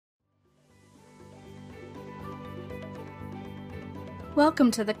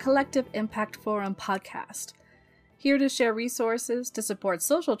Welcome to the Collective Impact Forum podcast. Here to share resources to support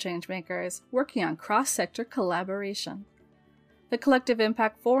social changemakers working on cross-sector collaboration. The Collective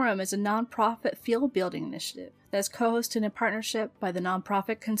Impact Forum is a nonprofit field-building initiative that is co-hosted in partnership by the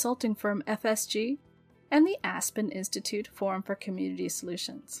nonprofit consulting firm FSG and the Aspen Institute Forum for Community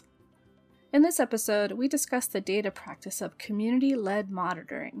Solutions. In this episode, we discuss the data practice of community-led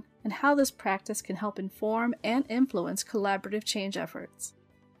monitoring and how this practice can help inform and influence collaborative change efforts.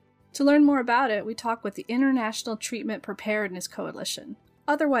 To learn more about it, we talk with the International Treatment Preparedness Coalition,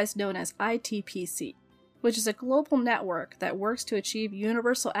 otherwise known as ITPC, which is a global network that works to achieve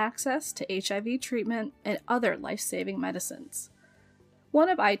universal access to HIV treatment and other life-saving medicines. One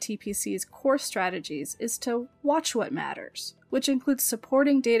of ITPC's core strategies is to watch what matters, which includes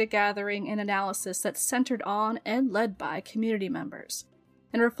supporting data gathering and analysis that's centered on and led by community members,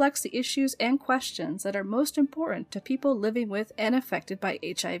 and reflects the issues and questions that are most important to people living with and affected by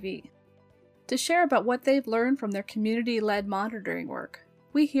HIV. To share about what they've learned from their community-led monitoring work,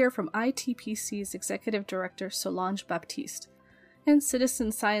 we hear from ITPC's Executive Director Solange Baptiste and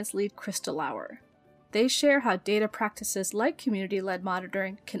Citizen Science Lead Christa Lauer. They share how data practices like community-led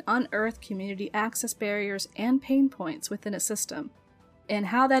monitoring can unearth community access barriers and pain points within a system, and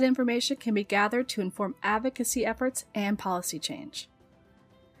how that information can be gathered to inform advocacy efforts and policy change.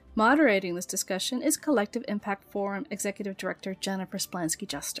 Moderating this discussion is Collective Impact Forum Executive Director Jennifer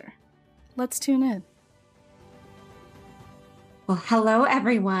Splansky-Juster. Let's tune in. Well, hello,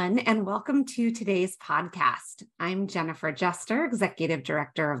 everyone, and welcome to today's podcast. I'm Jennifer Juster, Executive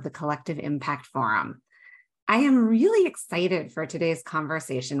Director of the Collective Impact Forum. I am really excited for today's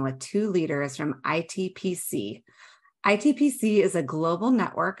conversation with two leaders from ITPC. ITPC is a global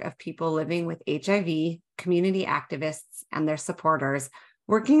network of people living with HIV, community activists, and their supporters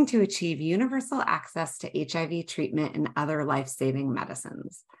working to achieve universal access to HIV treatment and other life-saving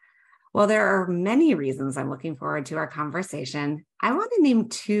medicines. While there are many reasons I'm looking forward to our conversation, I want to name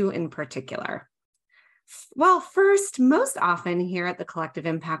two in particular. Well, first, most often here at the Collective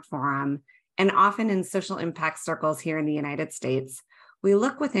Impact Forum, and often in social impact circles here in the United States, we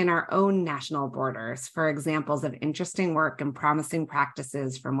look within our own national borders for examples of interesting work and promising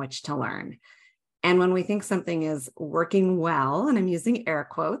practices from which to learn. And when we think something is working well, and I'm using air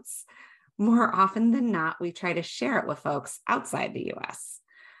quotes, more often than not, we try to share it with folks outside the US.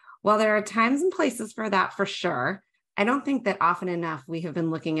 While there are times and places for that for sure, I don't think that often enough we have been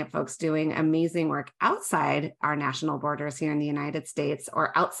looking at folks doing amazing work outside our national borders here in the United States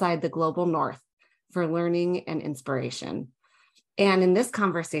or outside the global north for learning and inspiration. And in this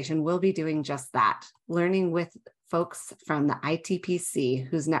conversation, we'll be doing just that, learning with folks from the ITPC,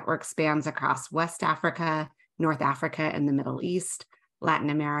 whose network spans across West Africa, North Africa and the Middle East, Latin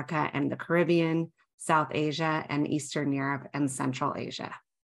America and the Caribbean, South Asia, and Eastern Europe and Central Asia.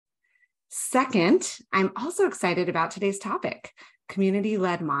 Second, I'm also excited about today's topic,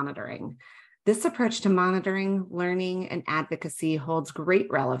 community-led monitoring. This approach to monitoring, learning, and advocacy holds great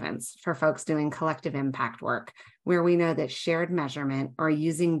relevance for folks doing collective impact work, where we know that shared measurement or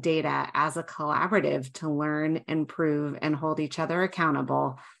using data as a collaborative to learn, improve, and hold each other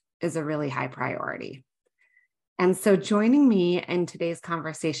accountable is a really high priority. And so joining me in today's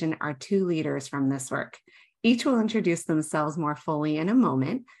conversation are two leaders from this work. Each will introduce themselves more fully in a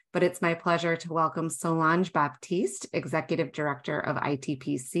moment, but it's my pleasure to welcome Solange Baptiste, Executive Director of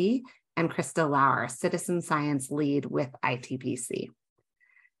ITPC, and Christa Lauer, Citizen Science Lead with ITPC.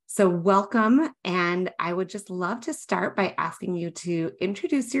 So welcome, and I would just love to start by asking you to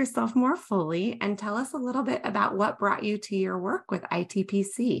introduce yourself more fully and tell us a little bit about what brought you to your work with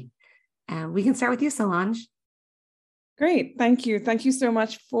ITPC. And we can start with you, Solange. Great. Thank you. Thank you so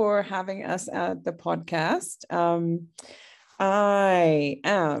much for having us at the podcast. I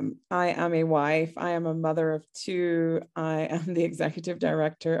am a wife. I am a mother of two. I am the Executive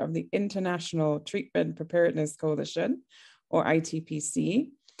Director of the International Treatment Preparedness Coalition, or ITPC.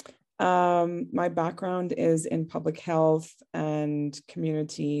 My background is in public health and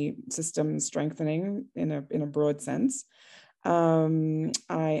community system strengthening in a broad sense.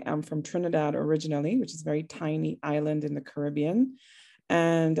 I am from Trinidad originally, which is a very tiny island in the Caribbean.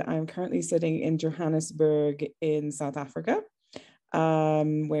 And I'm currently sitting in Johannesburg in South Africa,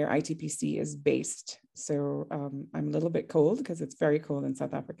 where ITPC is based. So I'm a little bit cold because it's very cold in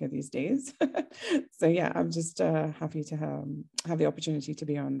South Africa these days. So yeah, I'm just happy to have the opportunity to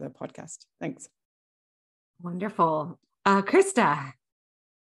be on the podcast. Thanks. Wonderful. Christa.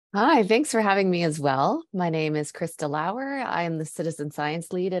 Hi, thanks for having me as well. My name is Christa Lauer. I am the Citizen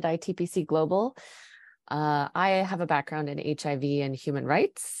Science Lead at ITPC Global. I have a background in HIV and human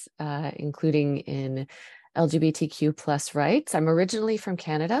rights, including in LGBTQ plus rights. I'm originally from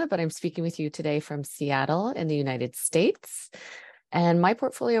Canada, but I'm speaking with you today from Seattle in the United States. And my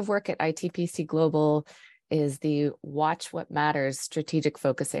portfolio of work at ITPC Global is the Watch What Matters strategic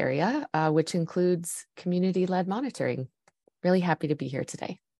focus area, which includes community-led monitoring. Really happy to be here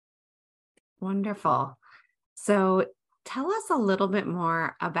today. Wonderful. So tell us a little bit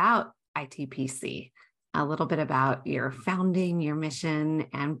more about ITPC, a little bit about your founding, your mission,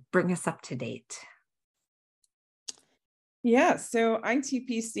 and bring us up to date. Yeah, so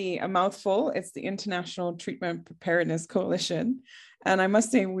ITPC, a mouthful, it's the International Treatment Preparedness Coalition. And I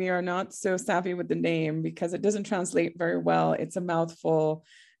must say, we are not so savvy with the name because it doesn't translate very well. It's a mouthful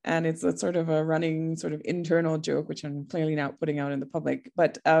and it's a sort of a running sort of internal joke, which I'm clearly not putting out in the public.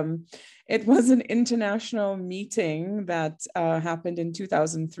 But it was an international meeting that happened in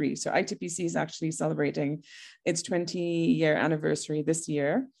 2003. So ITPC is actually celebrating its 20-year anniversary this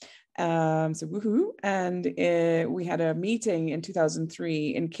year. So woohoo. And we had a meeting in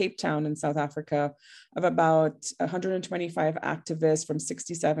 2003 in Cape Town in South Africa of about 125 activists from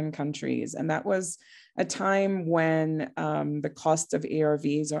 67 countries. And that was a time when the cost of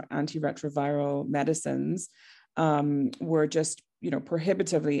ARVs or antiretroviral medicines were just,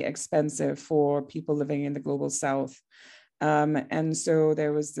 prohibitively expensive for people living in the global South. And so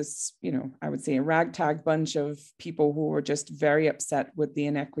there was this, I would say a ragtag bunch of people who were just very upset with the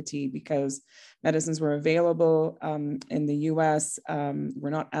inequity because medicines were available in the US, were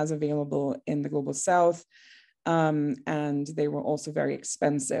not as available in the global South, and they were also very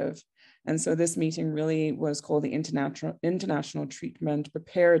expensive. And so this meeting really was called the International Treatment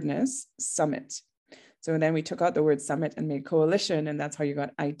Preparedness Summit. So then we took out the word summit and made coalition, and that's how you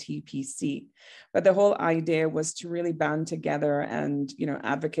got ITPC. But the whole idea was to really band together and,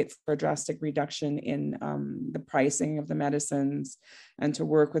 advocate for a drastic reduction in the pricing of the medicines and to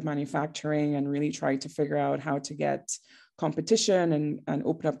work with manufacturing and really try to figure out how to get competition and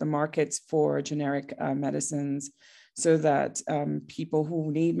open up the markets for generic medicines so that people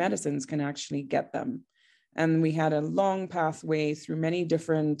who need medicines can actually get them. And we had a long pathway through many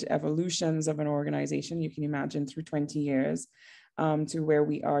different evolutions of an organization, you can imagine, through 20 years to where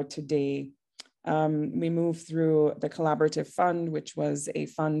we are today. We moved through the Collaborative Fund, which was a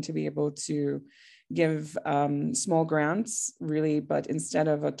fund to be able to give small grants, really, but instead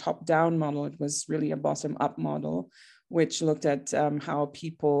of a top-down model, it was really a bottom-up model, which looked at how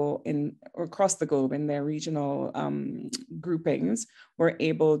people across the globe in their regional groupings were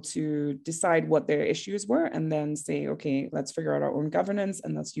able to decide what their issues were and then say, okay, let's figure out our own governance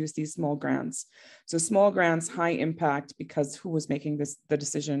and let's use these small grants. So small grants, high impact, because who was making the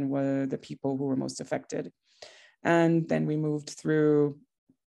decision were the people who were most affected. And then we moved through,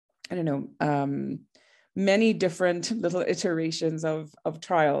 many different little iterations of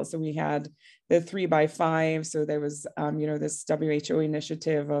trials. So we had the 3x5. So there was, this WHO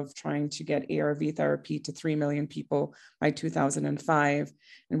initiative of trying to get ARV therapy to 3 million people by 2005.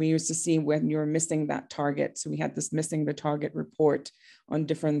 And we used to see when you're missing that target. So we had this missing the target report on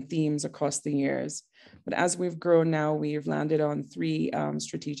different themes across the years. But as we've grown now, we've landed on 3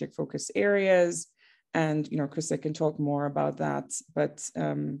 strategic focus areas. And, Krista can talk more about that. But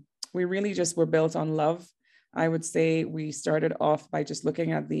we really just were built on love. I would say we started off by just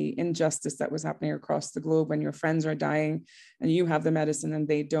looking at the injustice that was happening across the globe when your friends are dying and you have the medicine and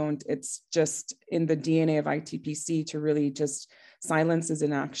they don't. It's just in the DNA of ITPC to really just silence is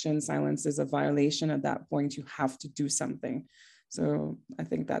inaction, silence is a violation. At that point, you have to do something. So I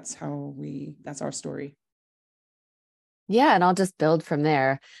think that's our story. Yeah, and I'll just build from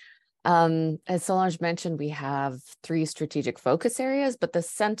there. As Solange mentioned, we have 3 strategic focus areas, but the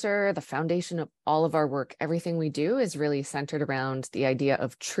center, the foundation of all of our work, everything we do is really centered around the idea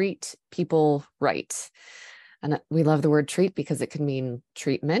of treat people right. And we love the word treat because it can mean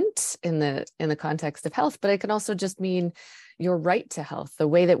treatment in the context of health, but it can also just mean your right to health, the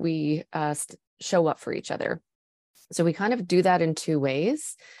way that we show up for each other. So we kind of do that in 2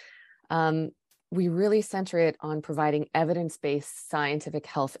 ways. We really center it on providing evidence-based scientific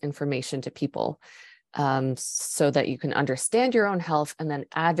health information to people so that you can understand your own health and then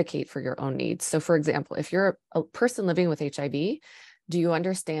advocate for your own needs. So for example, if you're a person living with HIV, do you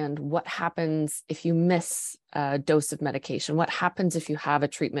understand what happens if you miss a dose of medication? What happens if you have a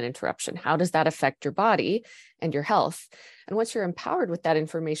treatment interruption? How does that affect your body and your health? And once you're empowered with that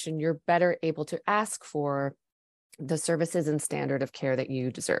information, you're better able to ask for the services and standard of care that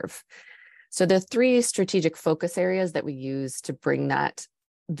you deserve. So the 3 strategic focus areas that we use to bring that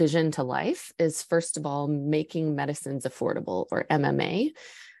vision to life is, first of all, making medicines affordable, or MMA.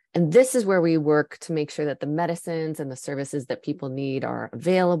 And this is where we work to make sure that the medicines and the services that people need are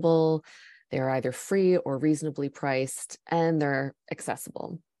available, They're either free or reasonably priced, and they're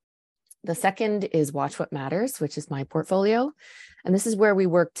accessible. The second is Watch What Matters, which is my portfolio. And this is where we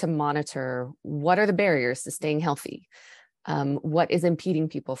work to monitor what are the barriers to staying healthy. What is impeding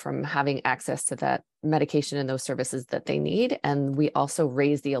people from having access to that medication and those services that they need. And we also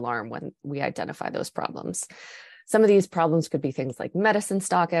raise the alarm when we identify those problems. Some of these problems could be things like medicine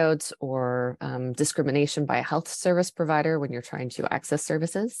stockouts or discrimination by a health service provider when you're trying to access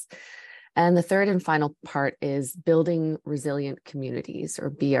services. And the third and final part is building resilient communities,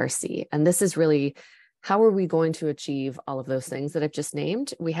 or BRC. And this is really, how are we going to achieve all of those things that I've just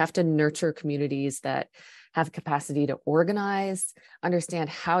named? We have to nurture communities that have capacity to organize, understand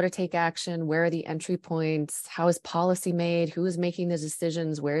how to take action, where are the entry points, how is policy made, who is making the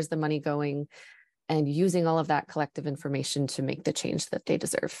decisions, where's the money going, and using all of that collective information to make the change that they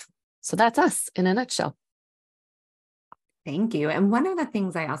deserve. So that's us in a nutshell. Thank you. And one of the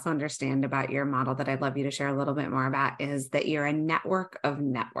things I also understand about your model that I'd love you to share a little bit more about is that you're a network of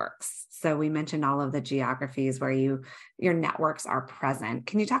networks. So we mentioned all of the geographies where your networks are present.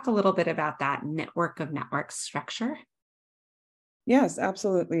 Can you talk a little bit about that network of networks structure? Yes,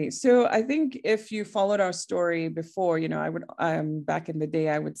 absolutely. So I think if you followed our story before, I would, back in the day,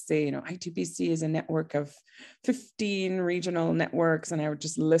 I would say, ITPC is a network of 15 regional networks, and I would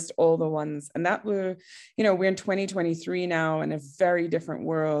just list all the ones. And that were, we're in 2023 now in a very different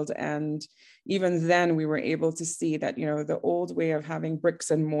world. And even then we were able to see that, the old way of having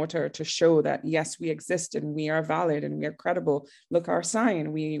bricks and mortar to show that, yes, we exist and we are valid and we are credible. Look, our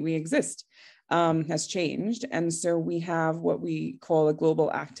sign, we exist. Has changed. And so we have what we call a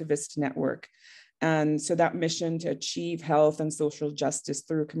global activist network. And so that mission to achieve health and social justice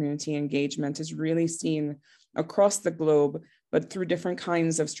through community engagement is really seen across the globe, but through different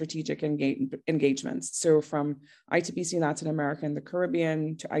kinds of strategic engagements. So from ITPC Latin America and the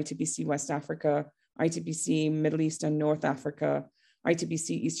Caribbean to ITPC West Africa, ITPC Middle East and North Africa, ITPC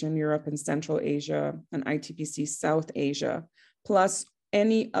Eastern Europe and Central Asia, and ITPC South Asia, plus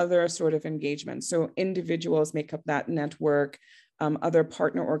any other sort of engagement. So individuals make up that network, other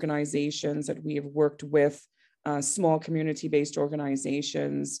partner organizations that we have worked with, small community-based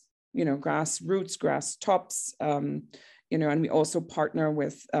organizations, grassroots, grass tops, and we also partner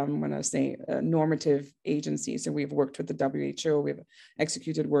with, when I say normative agencies. So we've worked with the WHO, we've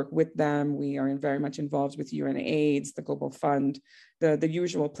executed work with them. We are very much involved with UNAIDS, the Global Fund, the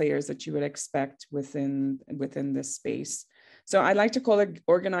usual players that you would expect within this space. So I like to call it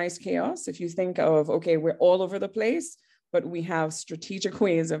organized chaos. If you think of, okay, we're all over the place, but we have strategic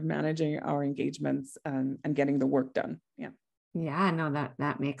ways of managing our engagements and getting the work done. Yeah. Yeah, no,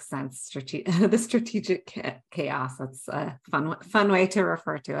 that makes sense. The strategic chaos. That's a fun way to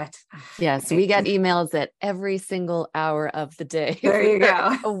refer to it. Yes, we get emails at every single hour of the day. There you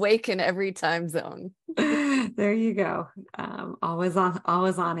go. Awake in every time zone. There you go. Always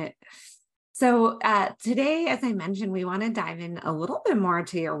on it. So today, as I mentioned, we want to dive in a little bit more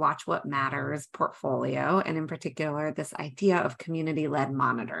to your Watch What Matters portfolio, and in particular, this idea of community-led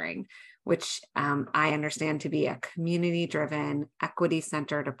monitoring, which I understand to be a community-driven,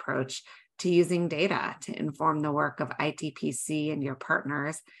 equity-centered approach to using data to inform the work of ITPC and your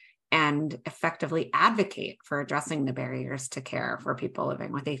partners and effectively advocate for addressing the barriers to care for people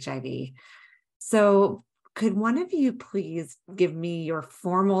living with HIV. So could one of you please give me your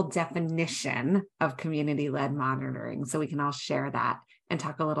formal definition of community-led monitoring so we can all share that and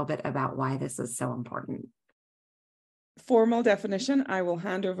talk a little bit about why this is so important? Formal definition, I will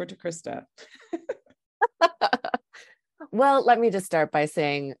hand over to Krista. Well, let me just start by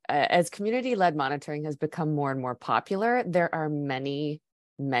saying, as community-led monitoring has become more and more popular, there are many,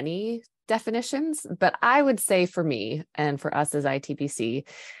 many definitions, but I would say for me and for us as ITPC,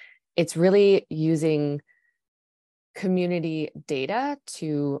 it's really using community data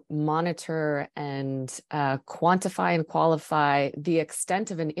to monitor and quantify and qualify the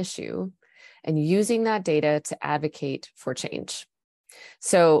extent of an issue and using that data to advocate for change.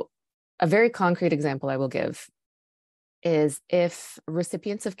 So a very concrete example I will give is if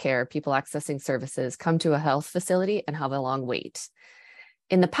recipients of care, people accessing services, come to a health facility and have a long wait.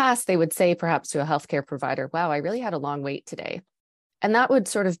 In the past, they would say perhaps to a healthcare provider, wow, I really had a long wait today. And that would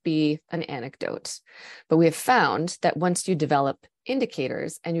sort of be an anecdote. But we have found that once you develop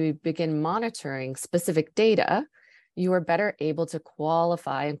indicators and you begin monitoring specific data, you are better able to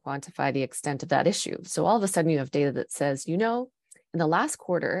qualify and quantify the extent of that issue. So all of a sudden you have data that says, in the last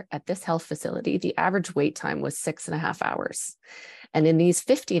quarter at this health facility, the average wait time was 6.5 hours. And in these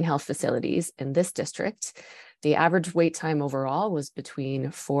 15 health facilities in this district, the average wait time overall was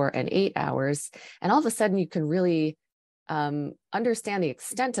between 4 and 8 hours. And all of a sudden you can really understand the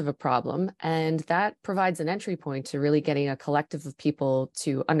extent of a problem, and that provides an entry point to really getting a collective of people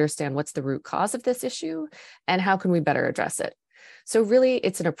to understand what's the root cause of this issue and how can we better address it. So really,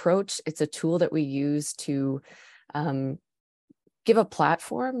 it's an approach, it's a tool that we use to give a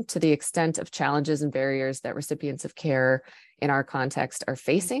platform to the extent of challenges and barriers that recipients of care in our context are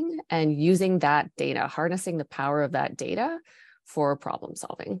facing, and using that data, harnessing the power of that data for problem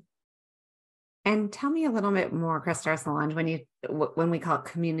solving. And tell me a little bit more, Krista or Solange, when we call it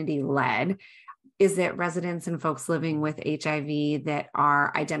community-led, is it residents and folks living with HIV that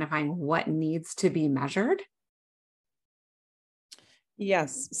are identifying what needs to be measured?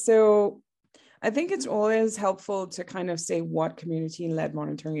 Yes. So I think it's always helpful to kind of say what community-led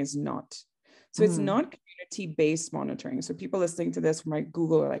monitoring is not. So it's not community-based monitoring. So people listening to this might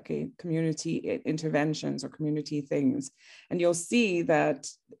Google like a community interventions or community things, and you'll see that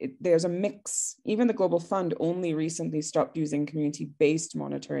there's a mix. Even the Global Fund only recently stopped using community-based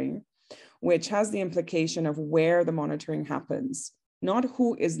monitoring, which has the implication of where the monitoring happens, not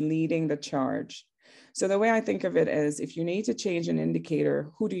who is leading the charge. So the way I think of it is, if you need to change an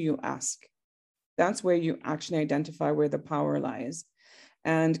indicator, who do you ask? That's where you actually identify where the power lies.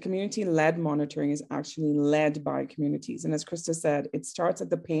 And community-led monitoring is actually led by communities. And as Krista said, it starts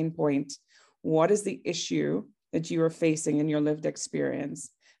at the pain point. What is the issue that you are facing in your lived experience?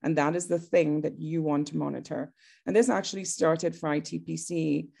 And that is the thing that you want to monitor. And this actually started for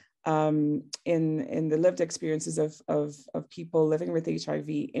ITPC in the lived experiences of people living with HIV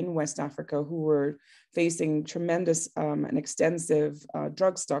in West Africa who were facing tremendous and extensive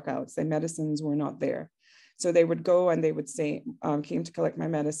drug stockouts. Their medicines were not there. So they would go and they would say, came to collect my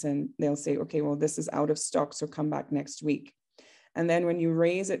medicine. They'll say, okay, well, this is out of stock, so come back next week. And then when you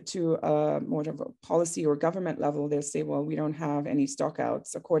raise it to more of a policy or government level, they'll say, well, we don't have any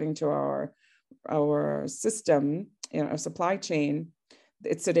stockouts. According to our system, our supply chain,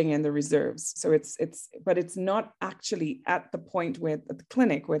 it's sitting in the reserves. So but it's not actually at the point where at the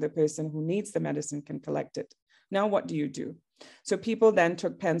clinic where the person who needs the medicine can collect it. Now, what do you do? So people then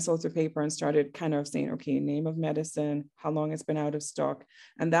took pencil to paper and started kind of saying, okay, name of medicine, how long it's been out of stock.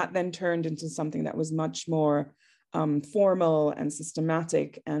 And that then turned into something that was much more formal and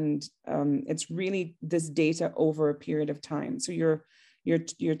systematic. And it's really this data over a period of time. So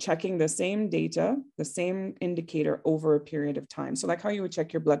you're checking the same data, the same indicator over a period of time. So like how you would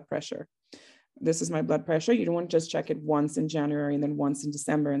check your blood pressure. This is my blood pressure. You don't want to just check it once in January and then once in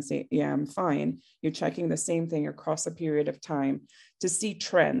December and say, yeah, I'm fine. You're checking the same thing across a period of time to see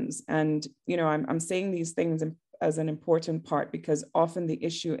trends. And, I'm saying these things as an important part because often the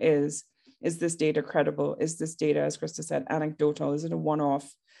issue is this data credible? Is this data, as Krista said, anecdotal? Is it a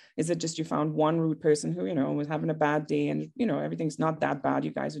one-off? Is it just you found one rude person who, was having a bad day and, everything's not that bad.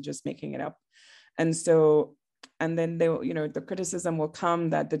 You guys are just making it up. And then the criticism will come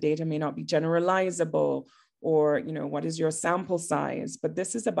that the data may not be generalizable or, what is your sample size? But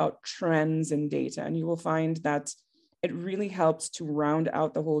this is about trends in data. And you will find that it really helps to round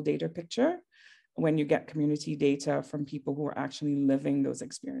out the whole data picture when you get community data from people who are actually living those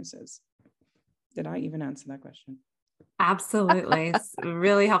experiences. Did I even answer that question? Absolutely. It's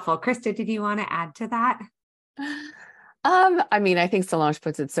really helpful. Krista, did you want to add to that? I think Solange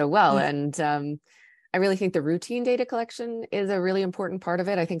puts it so well. And I really think the routine data collection is a really important part of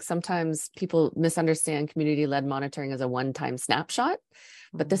it. I think sometimes people misunderstand community-led monitoring as a one-time snapshot,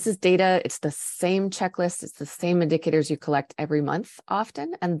 but this is data. It's the same checklist. It's the same indicators you collect every month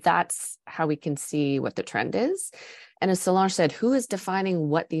often. And that's how we can see what the trend is. And as Solange said, who is defining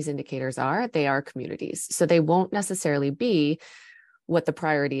what these indicators are? They are communities. So they won't necessarily be what the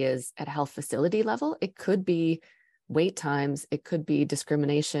priority is at a health facility level. It could be wait times, it could be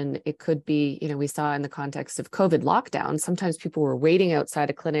discrimination, it could be, we saw in the context of COVID lockdown, sometimes people were waiting outside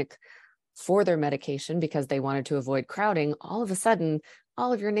a clinic for their medication because they wanted to avoid crowding. All of a sudden,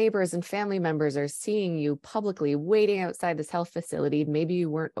 all of your neighbors and family members are seeing you publicly waiting outside this health facility. Maybe you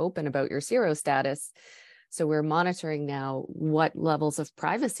weren't open about your sero status. So we're monitoring now what levels of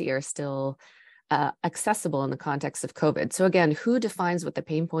privacy are still accessible in the context of COVID. So again, who defines what the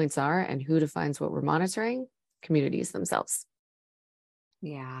pain points are and who defines what we're monitoring? Communities themselves.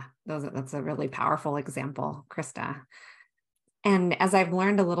 Yeah, that's a really powerful example, Krista. And as I've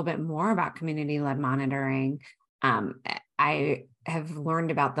learned a little bit more about community-led monitoring, I have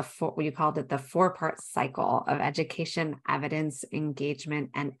learned about what you called it, the 4-part cycle of education, evidence, engagement,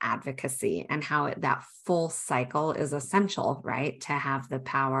 and advocacy, and how that full cycle is essential, right, to have the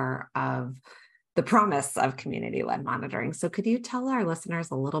power of the promise of community-led monitoring. So could you tell our listeners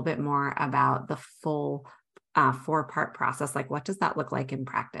a little bit more about the full 4-part process? Like, what does that look like in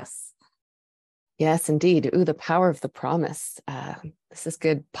practice? Yes, indeed. Ooh, the power of the promise. This is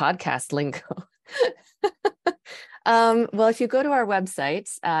good podcast lingo. Well, if you go to our website,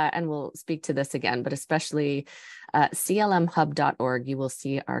 and we'll speak to this again, but especially clmhub.org, you will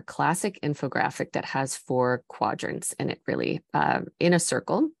see our classic infographic that has 4 quadrants in it, really, in a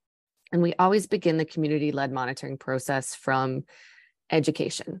circle. And we always begin the community-led monitoring process from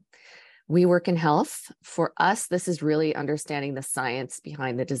education. We work in health. For us, this is really understanding the science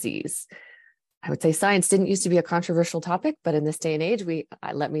behind the disease. I would say science didn't used to be a controversial topic, but in this day and age,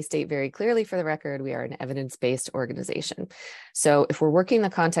 let me state very clearly for the record, we are an evidence-based organization. So if we're working in the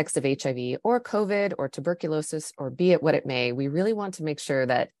context of HIV or COVID or tuberculosis, or be it what it may, we really want to make sure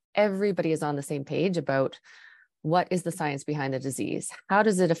that everybody is on the same page about what is the science behind the disease? How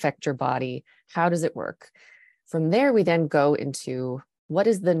does it affect your body? How does it work? From there, we then go into what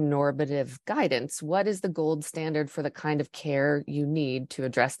is the normative guidance? What is the gold standard for the kind of care you need to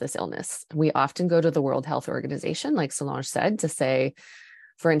address this illness? We often go to the World Health Organization, like Solange said, to say,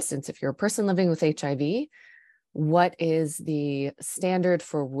 for instance, if you're a person living with HIV, what is the standard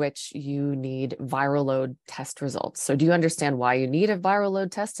for which you need viral load test results? So do you understand why you need a viral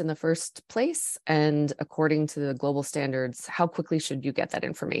load test in the first place? And according to the global standards, how quickly should you get that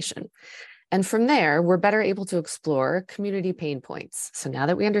information? And from there, we're better able to explore community pain points. So now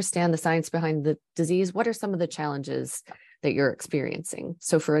that we understand the science behind the disease, what are some of the challenges that you're experiencing?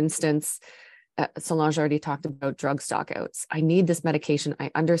 So for instance, Solange already talked about drug stockouts. I need this medication. I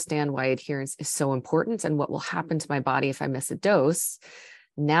understand why adherence is so important and what will happen to my body if I miss a dose.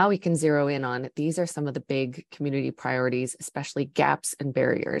 Now we can zero in on these are some of the big community priorities, especially gaps and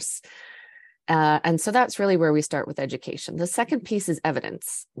barriers. And so that's really where we start with education. The second piece is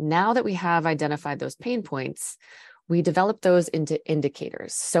evidence. Now that we have identified those pain points, we develop those into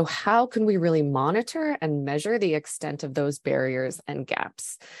indicators. So how can we really monitor and measure the extent of those barriers and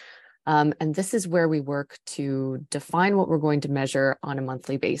gaps? And this is where we work to define what we're going to measure on a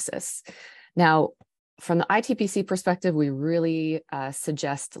monthly basis. Now, from the ITPC perspective, we really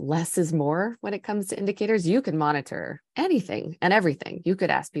suggest less is more when it comes to indicators. You can monitor anything and everything. You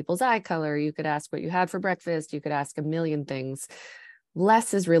could ask people's eye color. You could ask what you had for breakfast. You could ask a million things.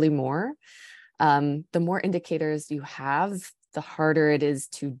 Less is really more. The more indicators you have, the harder it is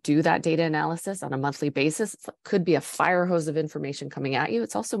to do that data analysis on a monthly basis. It could be a fire hose of information coming at you.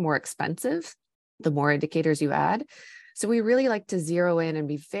 It's also more expensive the more indicators you add. So we really like to zero in and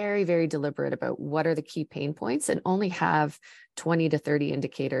be very, very deliberate about what are the key pain points and only have 20 to 30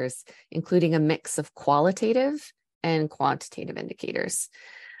 indicators, including a mix of qualitative and quantitative indicators.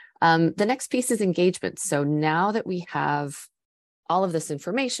 The next piece is engagement. So now that we have all of this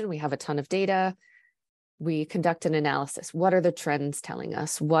information, we have a ton of data, we conduct an analysis. What are the trends telling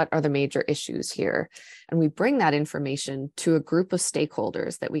us? What are the major issues here? And we bring that information to a group of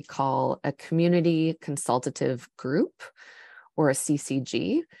stakeholders that we call a community consultative group, or a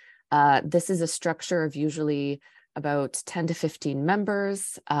CCG. This is a structure of usually about 10 to 15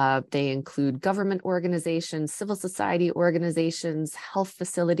 members. They include government organizations, civil society organizations, health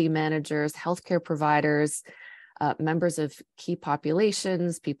facility managers, healthcare providers, members of key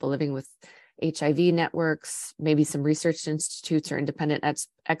populations, people living with HIV networks, maybe some research institutes or independent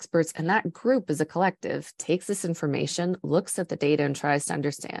experts. And that group as a collective takes this information, looks at the data and tries to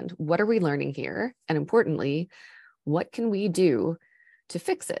understand what are we learning here? And importantly, what can we do to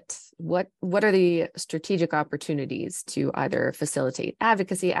fix it? What are the strategic opportunities to either facilitate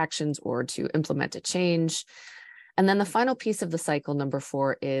advocacy actions or to implement a change? And then the final piece of the cycle, number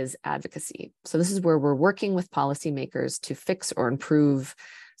 4, is advocacy. So this is where we're working with policymakers to fix or improve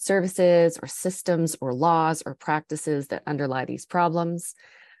services or systems or laws or practices that underlie these problems.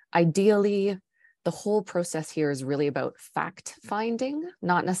 Ideally, the whole process here is really about fact finding,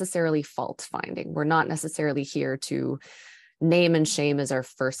 not necessarily fault finding. We're not necessarily here to name and shame as our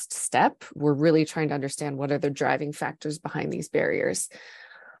first step. We're really trying to understand what are the driving factors behind these barriers.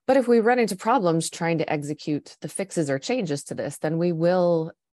 But if we run into problems trying to execute the fixes or changes to this, then we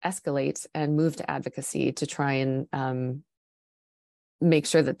will escalate and move to advocacy to try and make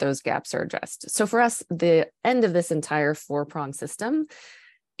sure that those gaps are addressed. So for us, the end of this entire 4-prong system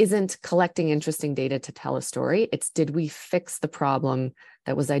isn't collecting interesting data to tell a story. It's, did we fix the problem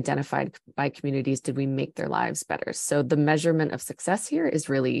that was identified by communities? Did we make their lives better? So the measurement of success here is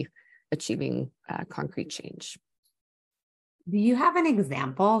really achieving concrete change. Do you have an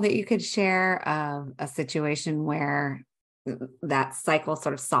example that you could share of a situation where that cycle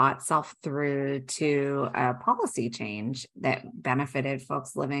sort of saw itself through to a policy change that benefited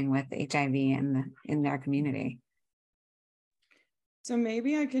folks living with HIV in their community? So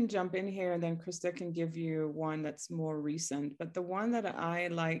maybe I can jump in here and then Krista can give you one that's more recent. But the one that I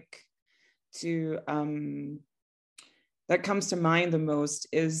like to that comes to mind the most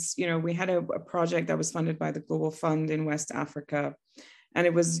is, we had a project that was funded by the Global Fund in West Africa, and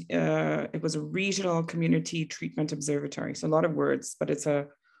it was a regional community treatment observatory. So a lot of words, but it's a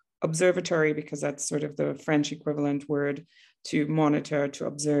observatory because that's sort of the French equivalent word to monitor, to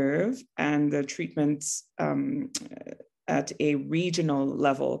observe, and the treatments at a regional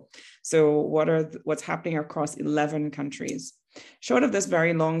level. So what's happening across 11 countries. Short of this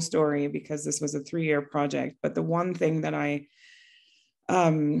very long story, because this was a 3-year project, but the one thing that I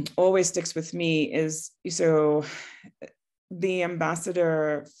always sticks with me is, so the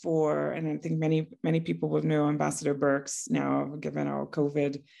ambassador for, and I think many people will know Ambassador Birx now, given our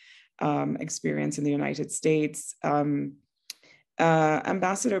COVID experience in the United States.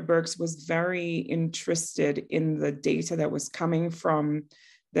 Ambassador Birx was very interested in the data that was coming from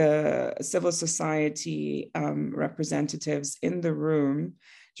the civil society representatives in the room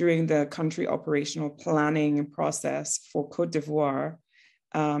during the country operational planning process for Côte d'Ivoire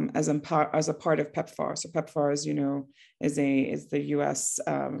as a part of PEPFAR. So PEPFAR, as you know, is the US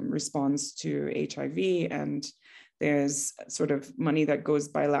response to HIV, and there's sort of money that goes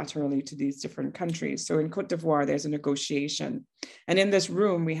bilaterally to these different countries. So in Côte d'Ivoire, there's a negotiation. And in this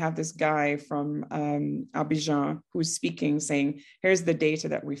room, we have this guy from Abidjan who's speaking, saying, here's the data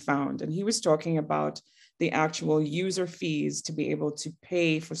that we found. And he was talking about the actual user fees to be able to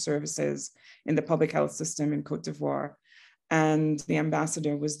pay for services in the public health system in Côte d'Ivoire. And the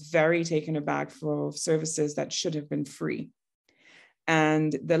ambassador was very taken aback for services that should have been free.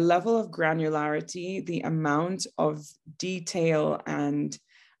 And the level of granularity, the amount of detail and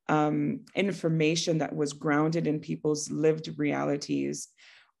information that was grounded in people's lived realities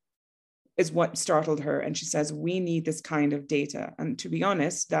is what startled her. And she says, we need this kind of data. And to be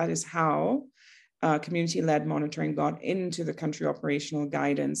honest, that is how community-led monitoring got into the country operational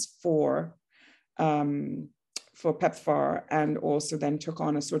guidance for PEPFAR, and also then took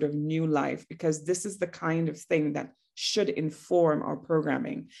on a sort of new life, because this is the kind of thing that should inform our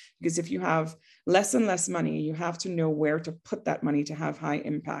programming. Because if you have less and less money, you have to know where to put that money to have high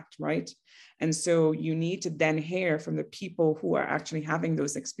impact, right? And so you need to then hear from the people who are actually having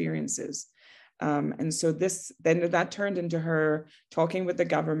those experiences. And so that turned into her talking with the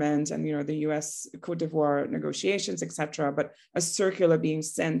government and, the US Côte d'Ivoire negotiations, et cetera, but a circular being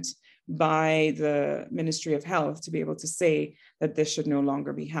sent by the Ministry of Health to be able to say that this should no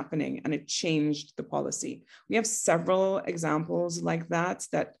longer be happening. And it changed the policy. We have several examples like that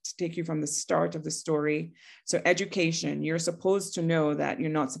take you from the start of the story. So education, you're supposed to know that you're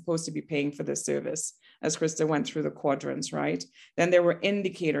not supposed to be paying for this service, as Krista went through the quadrants, right? Then there were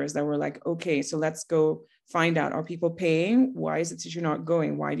indicators that were like, okay, so let's go find out, are people paying? Why is it that you're not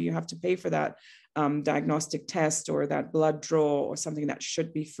going? Why do you have to pay for that diagnostic test or that blood draw or something that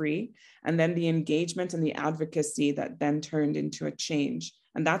should be free? And then the engagement and the advocacy that then turned into a change.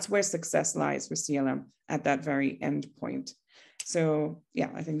 And that's where success lies for CLM at that very end point. So yeah,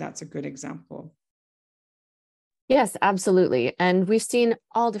 I think that's a good example. Yes, absolutely. And we've seen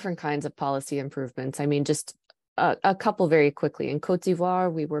all different kinds of policy improvements. I mean, just a couple very quickly. In Côte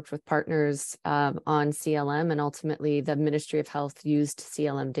d'Ivoire, we worked with partners on CLM, and ultimately the Ministry of Health used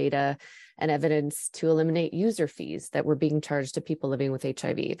CLM data and evidence to eliminate user fees that were being charged to people living with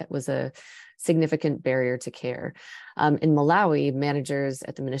HIV. That was a significant barrier to care. In Malawi, managers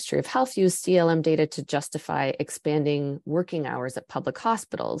at the Ministry of Health used CLM data to justify expanding working hours at public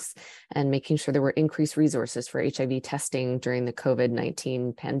hospitals and making sure there were increased resources for HIV testing during the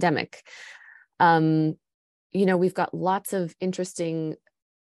COVID-19 pandemic. We've got lots of interesting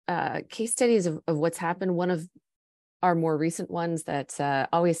case studies of what's happened. One of our more recent ones that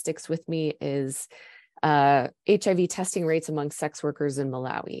always sticks with me is HIV testing rates among sex workers in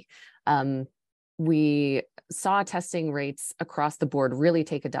Malawi. We saw testing rates across the board really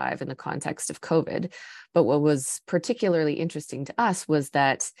take a dive in the context of COVID. But what was particularly interesting to us was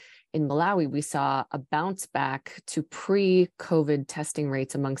that in Malawi, we saw a bounce back to pre-COVID testing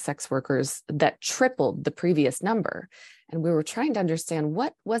rates among sex workers that tripled the previous number. And we were trying to understand,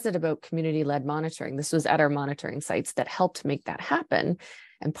 what was it about community-led monitoring? This was at our monitoring sites that helped make that happen.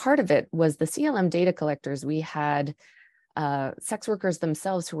 And part of it was the CLM data collectors. We had sex workers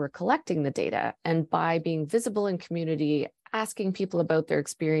themselves who were collecting the data, and by being visible in community, asking people about their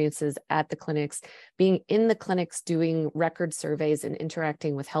experiences at the clinics, being in the clinics, doing record surveys and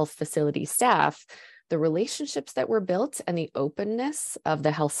interacting with health facility staff, the relationships that were built and the openness of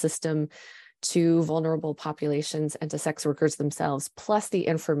the health system to vulnerable populations and to sex workers themselves, plus the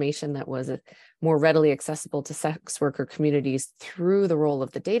information that was more readily accessible to sex worker communities through the role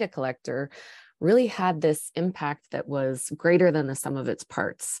of the data collector, really had this impact that was greater than the sum of its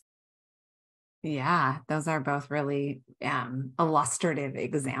parts. Yeah, those are both really illustrative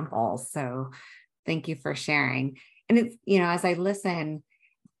examples. So thank you for sharing. And it's, as I listen,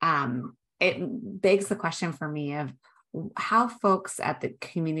 it begs the question for me of how folks at the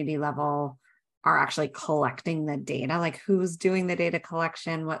community level are actually collecting the data, like who's doing the data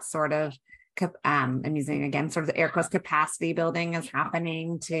collection, what sort of, I'm using again, sort of the air quotes, capacity building is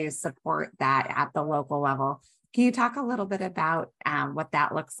happening to support that at the local level. Can you talk a little bit about what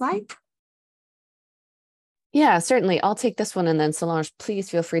that looks like? Yeah, certainly. I'll take this one. And then Solange, please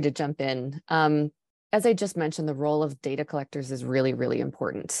feel free to jump in. As I just mentioned, the role of data collectors is really, really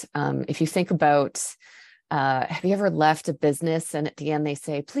important. If you think about, have you ever left a business and at the end they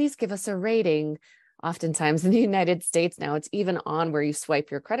say, please give us a rating? Oftentimes in the United States now, it's even on where you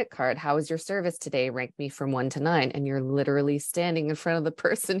swipe your credit card. How was your service today? Rank me from 1 to 9. And you're literally standing in front of the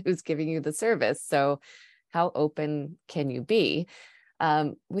person who's giving you the service. So how open can you be?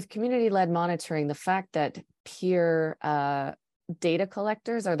 With community-led monitoring, the fact that peer data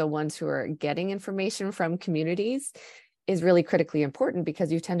collectors are the ones who are getting information from communities is really critically important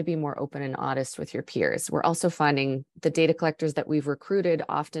because you tend to be more open and honest with your peers. We're also finding the data collectors that we've recruited,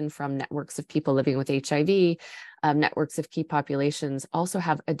 often from networks of people living with HIV, networks of key populations, also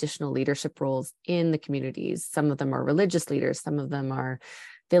have additional leadership roles in the communities. Some of them are religious leaders, some of them are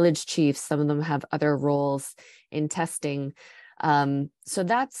village chiefs, some of them have other roles in testing. So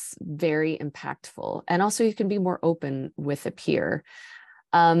that's very impactful. And also you can be more open with a peer.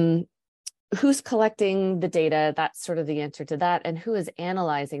 Who's collecting the data? That's sort of the answer to that. And who is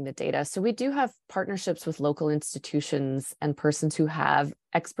analyzing the data? So we do have partnerships with local institutions and persons who have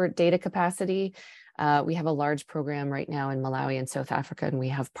expert data capacity. We have a large program right now in Malawi and South Africa, and we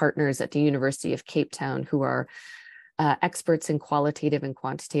have partners at the University of Cape Town who are experts in qualitative and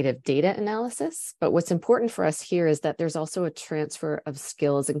quantitative data analysis. But what's important for us here is that there's also a transfer of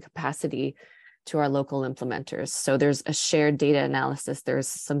skills and capacity to our local implementers. So there's a shared data analysis, there's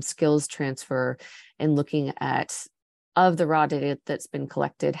some skills transfer in looking at, of the raw data that's been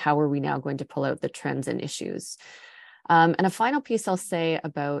collected, how are we now going to pull out the trends and issues? And a final piece I'll say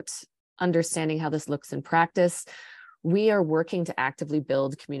about understanding how this looks in practice. We are working to actively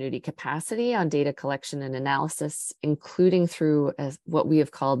build community capacity on data collection and analysis, including through what we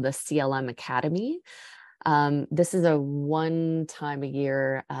have called the CLM Academy. This is a one-time a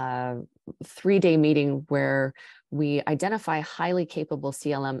year, 3-day meeting where we identify highly capable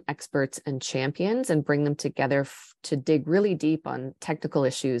CLM experts and champions and bring them together to dig really deep on technical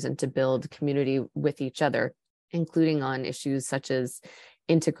issues and to build community with each other, including on issues such as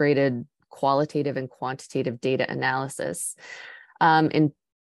integrated qualitative and quantitative data analysis. In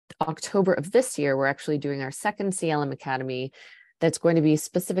October of this year, we're actually doing our second CLM Academy that's going to be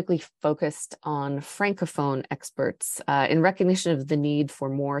specifically focused on Francophone experts in recognition of the need for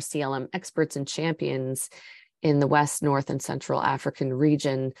more CLM experts and champions in the West, North, and Central African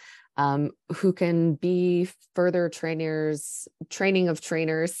region who can be further training of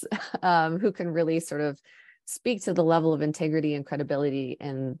trainers who can really sort of speak to the level of integrity and credibility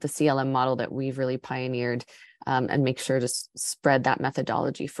in the CLM model that we've really pioneered and make sure to spread that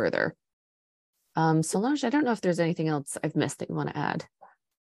methodology further. Solange, I don't know if there's anything else I've missed that you want to add.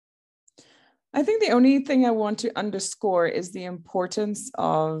 I think the only thing I want to underscore is the importance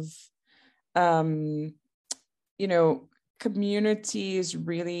of, communities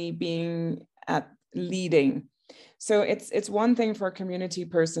really being at leading. So it's one thing for a community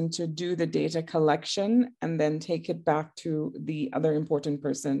person to do the data collection and then take it back to the other important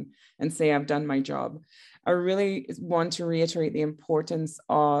person and say, I've done my job. I really want to reiterate the importance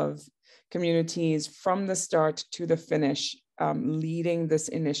of communities from the start to the finish, leading this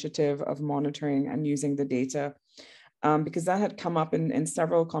initiative of monitoring and using the data, because that had come up in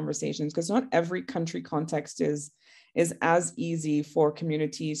several conversations, because not every country context is as easy for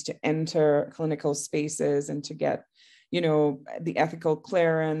communities to enter clinical spaces and to get, the ethical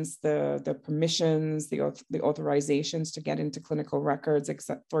clearance, the permissions, the authorizations to get into clinical records,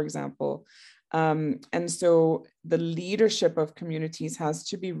 except, for example. And so the leadership of communities has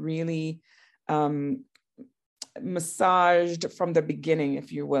to be really massaged from the beginning,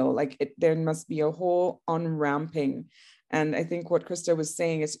 if you will. There must be a whole on-ramping. And I think what Krista was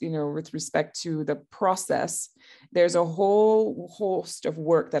saying is, with respect to the process, there's a whole host of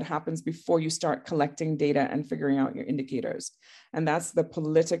work that happens before you start collecting data and figuring out your indicators. And that's the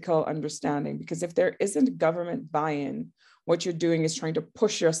political understanding, because if there isn't government buy-in, what you're doing is trying to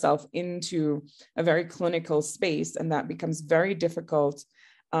push yourself into a very clinical space, and that becomes very difficult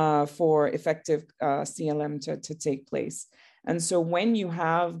for effective CLM to take place. And so when you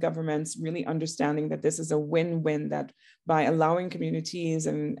have governments really understanding that this is a win-win, that by allowing communities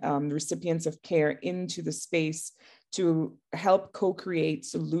and recipients of care into the space to help co-create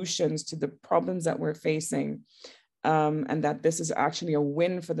solutions to the problems that we're facing, and that this is actually a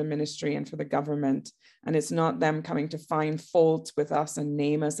win for the ministry and for the government. And it's not them coming to find fault with us and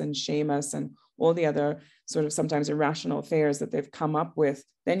name us and shame us and all the other sort of sometimes irrational affairs that they've come up with.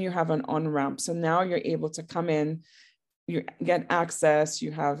 Then you have an on-ramp. So now you're able to come in, you get access,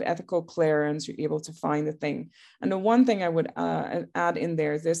 you have ethical clearance, you're able to find the thing. And the one thing I would add in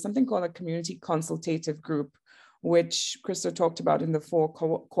there is there's something called a community consultative group, which Krista talked about in the 4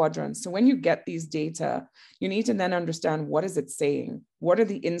 quadrants. So when you get these data, you need to then understand, what is it saying? What are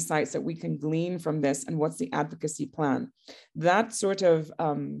the insights that we can glean from this? And what's the advocacy plan? That sort of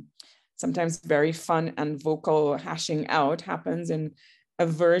sometimes very fun and vocal hashing out happens in a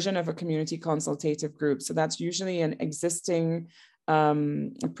version of a community consultative group. So that's usually an existing, a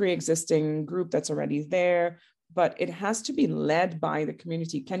pre-existing group that's already there, but it has to be led by the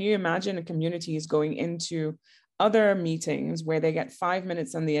community. Can you imagine a community is going into other meetings where they get 5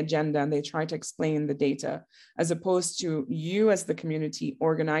 minutes on the agenda and they try to explain the data, as opposed to you as the community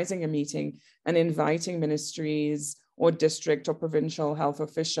organizing a meeting and inviting ministries or district or provincial health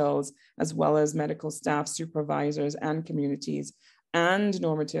officials, as well as medical staff, supervisors, and communities, and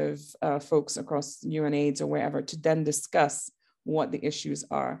normative folks across UNAIDS or wherever, to then discuss what the issues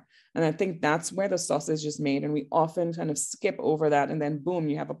are. And I think that's where the sausage is made. And we often kind of skip over that, and then boom,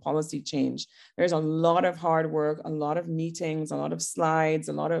 you have a policy change. There's a lot of hard work, a lot of meetings, a lot of slides,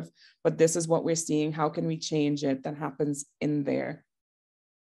 but this is what we're seeing. How can we change it? That happens in there.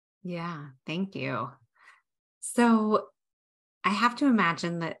 Yeah, thank you. So I have to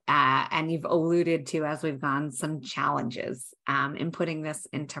imagine that, and you've alluded to, as we've gone, some challenges in putting this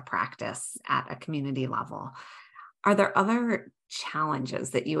into practice at a community level. Are there other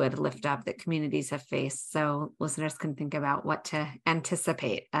challenges that you would lift up that communities have faced, so listeners can think about what to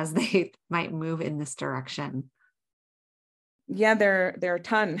anticipate as they might move in this direction? Yeah, there are a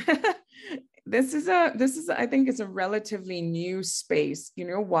ton. This is I think it's a relatively new space. You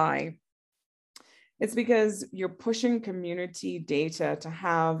know why? It's because you're pushing community data to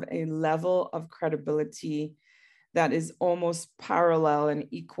have a level of credibility that is almost parallel and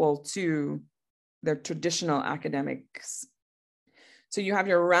equal to the traditional academics. So you have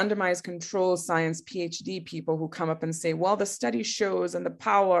your randomized control science PhD people who come up and say, well, the study shows, and the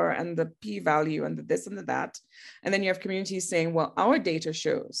power and the p-value and the this and the that. And then you have communities saying, well, our data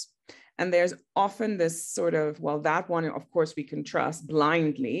shows. And there's often this sort of, well, that one, of course, we can trust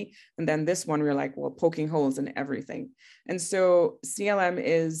blindly. And then this one, we're like, well, poking holes in everything. And so CLM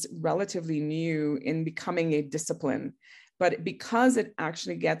is relatively new in becoming a discipline. But because it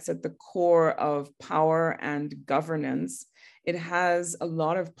actually gets at the core of power and governance, it has a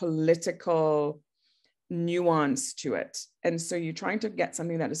lot of political nuance to it. And so you're trying to get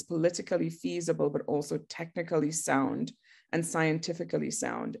something that is politically feasible, but also technically sound and scientifically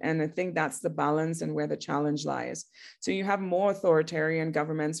sound. And I think that's the balance and where the challenge lies. So you have more authoritarian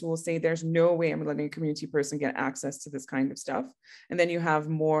governments who will say, there's no way I'm letting a community person get access to this kind of stuff. And then you have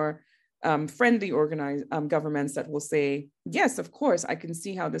more friendly organized governments that will say, yes, of course, I can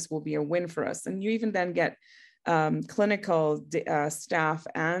see how this will be a win for us. And you even then get clinical staff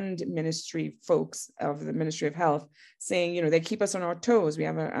and ministry folks of the Ministry of Health saying, you know, they keep us on our toes. We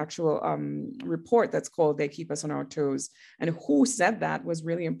have an actual report that's called They Keep Us on Our Toes. And who said that was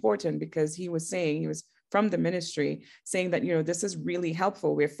really important, because he was from the ministry saying that, you know, this is really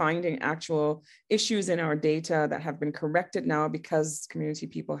helpful. We're finding actual issues in our data that have been corrected now because community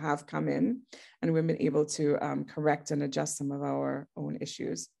people have come in, and we've been able to correct and adjust some of our own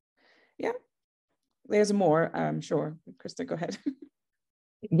issues. Yeah. There's more, I'm sure. Krista, go ahead.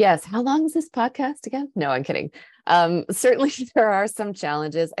 Yes. How long is this podcast again? No, I'm kidding. Certainly there are some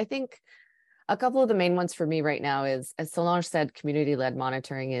challenges. I think a couple of the main ones for me right now is, as Solange said, community-led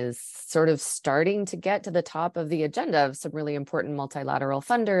monitoring is sort of starting to get to the top of the agenda of some really important multilateral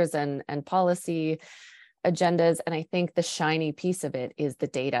funders and policy agendas. And I think the shiny piece of it is the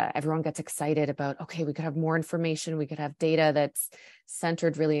data. Everyone gets excited about, okay, we could have more information. We could have data that's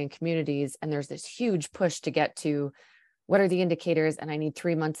centered really in communities. And there's this huge push to get to what are the indicators? And I need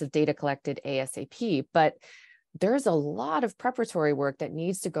 3 months of data collected ASAP. But there's a lot of preparatory work that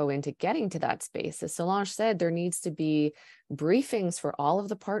needs to go into getting to that space. As Solange said, there needs to be briefings for all of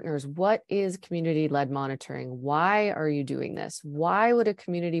the partners. What is community-led monitoring? Why are you doing this? Why would a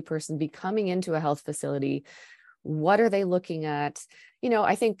community person be coming into a health facility? What are they looking at? You know,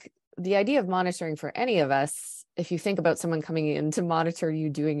 I think the idea of monitoring for any of us if you think about someone coming in to monitor you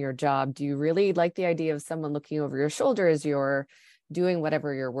doing your job, do you really like the idea of someone looking over your shoulder as you're doing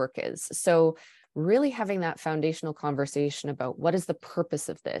whatever your work is? So really having that foundational conversation about what is the purpose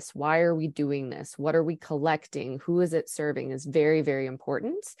of this? Why are we doing this? What are we collecting? Who is it serving is very, very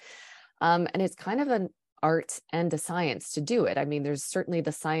important. And it's kind of an art and a science to do it. I mean, there's certainly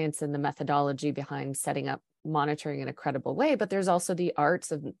the science and the methodology behind setting up monitoring in a credible way, but there's also the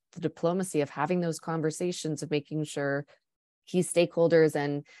arts of the diplomacy of having those conversations, of making sure key stakeholders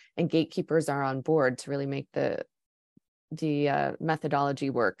and gatekeepers are on board to really make the methodology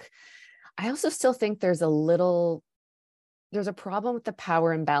work. I also still think there's a problem with the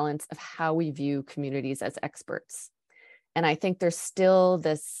power imbalance of how we view communities as experts. And I think there's still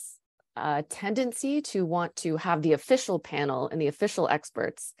this tendency to want to have the official panel and the official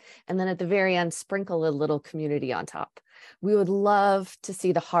experts, and then at the very end, sprinkle a little community on top. We would love to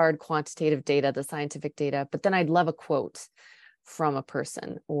see the hard quantitative data, the scientific data, but then I'd love a quote from a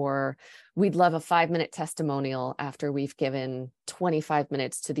person, or we'd love a 5-minute testimonial after we've given 25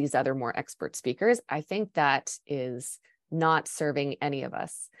 minutes to these other more expert speakers. I think that is not serving any of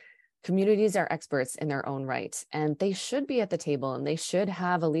us. Communities are experts in their own right, and they should be at the table, and they should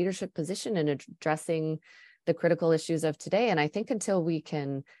have a leadership position in addressing the critical issues of today. And I think until we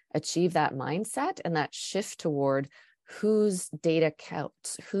can achieve that mindset and that shift toward whose data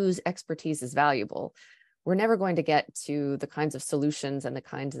counts, whose expertise is valuable, we're never going to get to the kinds of solutions and the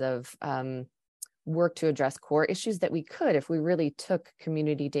kinds of work to address core issues that we could if we really took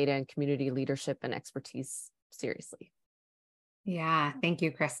community data and community leadership and expertise seriously. Yeah, thank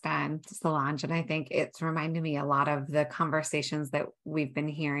you, Krista and Solange. And I think it's reminded me a lot of the conversations that we've been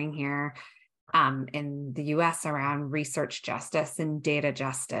hearing here in the US around research justice and data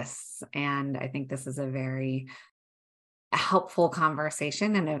justice. And I think this is a very helpful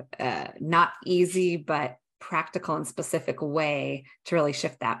conversation and a not easy, but practical and specific way to really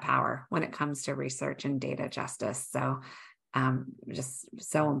shift that power when it comes to research and data justice. So just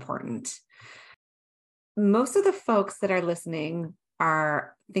so important. Most of the folks that are listening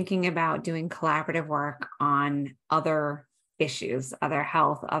are thinking about doing collaborative work on other issues, other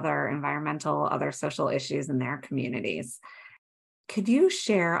health, other environmental, other social issues in their communities. Could you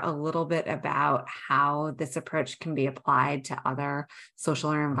share a little bit about how this approach can be applied to other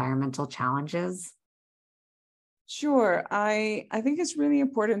social or environmental challenges? Sure. I think it's really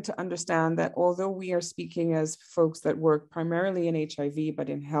important to understand that although we are speaking as folks that work primarily in HIV, but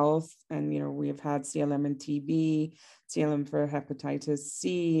in health, and we have had CLM and TB, CLM for hepatitis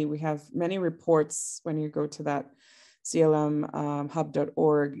C. We have many reports. When you go to that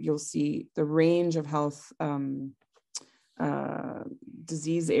clmhub.org, you'll see the range of health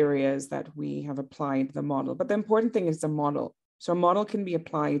disease areas that we have applied the model. But the important thing is the model. So a model can be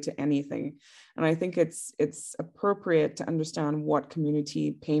applied to anything. And I think it's appropriate to understand what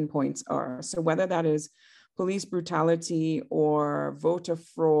community pain points are. So whether that is police brutality or voter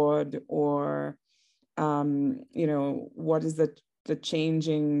fraud or, what is the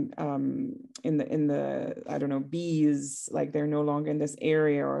changing in the I don't know, bees, like they're no longer in this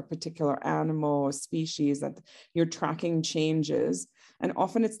area, or a particular animal or species that you're tracking changes. And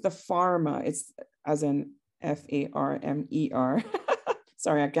often it's the pharma, it's as in FARMER.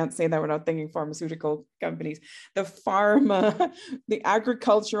 Sorry, I can't say that without thinking pharmaceutical companies. The pharma, the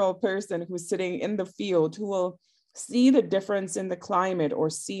agricultural person who's sitting in the field, who will see the difference in the climate or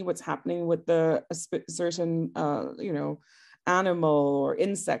see what's happening with a certain, animal or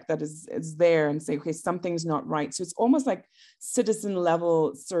insect that is there, and say, okay, something's not right. So it's almost like citizen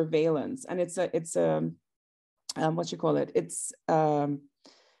level surveillance, and it's what you call it?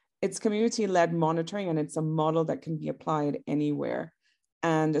 It's community-led monitoring, and it's a model that can be applied anywhere.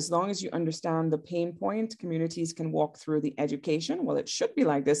 And as long as you understand the pain point, communities can walk through the education. Well, it should be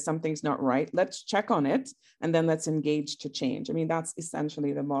like this. Something's not right. Let's check on it, and then let's engage to change. I mean, that's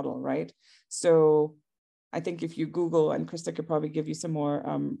essentially the model, right? So I think if you Google, and Krista could probably give you some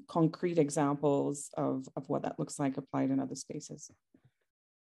more concrete examples of what that looks like applied in other spaces.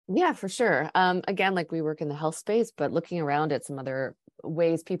 Yeah, for sure. Again, like we work in the health space, but looking around at some other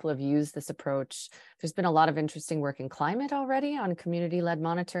ways people have used this approach, there's been a lot of interesting work in climate already on community-led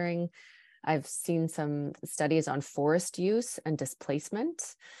monitoring. I've seen some studies on forest use and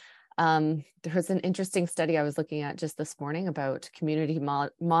displacement. There was an interesting study I was looking at just this morning about community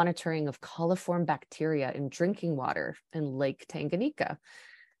monitoring of coliform bacteria in drinking water in Lake Tanganyika.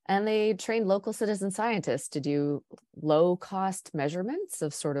 And they trained local citizen scientists to do low-cost measurements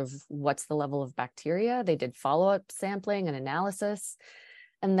of sort of what's the level of bacteria. They did follow-up sampling and analysis.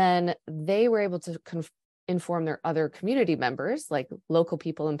 And then they were able to inform their other community members, like local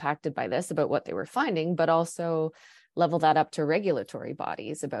people impacted by this, about what they were finding, but also level that up to regulatory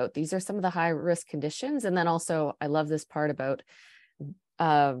bodies about these are some of the high risk conditions. And then also, I love this part about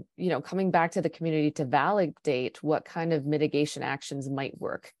coming back to the community to validate what kind of mitigation actions might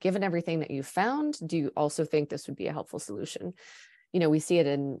work. Given everything that you found, do you also think this would be a helpful solution? We see it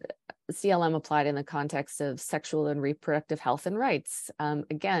in CLM applied in the context of sexual and reproductive health and rights.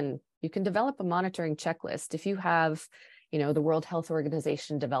 Again, you can develop a monitoring checklist. If you have, the World Health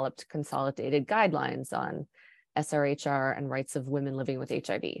Organization developed consolidated guidelines on SRHR and rights of women living with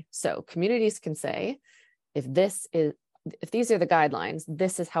HIV. So communities can say, if these are the guidelines,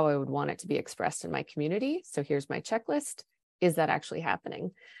 this is how I would want it to be expressed in my community. So here's my checklist. Is that actually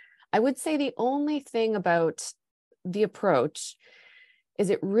happening? I would say the only thing about the approach is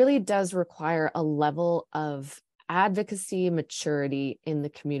it really does require a level of advocacy maturity in the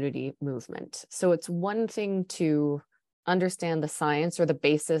community movement. So it's one thing to understand the science or the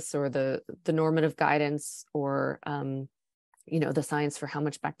basis or the normative guidance or the science for how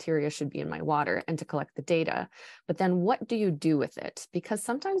much bacteria should be in my water and to collect the data. But then what do you do with it? Because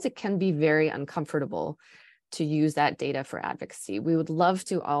sometimes it can be very uncomfortable to use that data for advocacy. We would love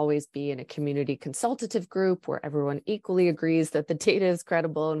to always be in a community consultative group where everyone equally agrees that the data is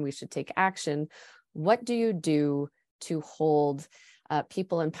credible and we should take action. What do you do to hold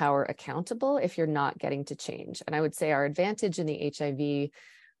people in power accountable if you're not getting to change? And I would say our advantage in the HIV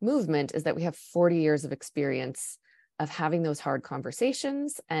movement is that we have 40 years of experience of having those hard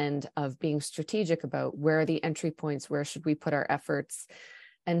conversations and of being strategic about where are the entry points, where should we put our efforts.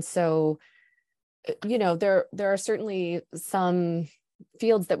 And so, there are certainly some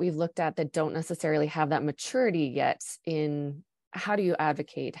fields that we've looked at that don't necessarily have that maturity yet in how do you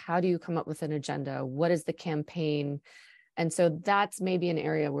advocate? How do you come up with an agenda? What is the campaign? And so that's maybe an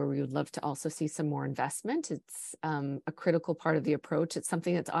area where we would love to also see some more investment. It's a critical part of the approach. It's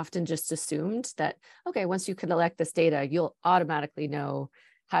something that's often just assumed that, okay, once you collect this data, you'll automatically know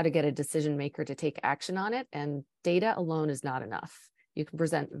how to get a decision maker to take action on it. And data alone is not enough. You can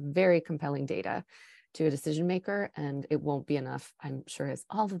present very compelling data to a decision maker, and it won't be enough, I'm sure, as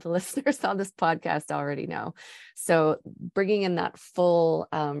all of the listeners on this podcast already know. So bringing in that full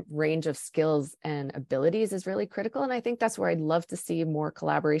range of skills and abilities is really critical. And I think that's where I'd love to see more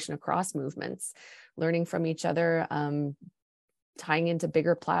collaboration across movements, learning from each other, tying into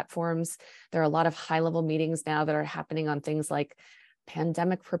bigger platforms. There are a lot of high-level meetings now that are happening on things like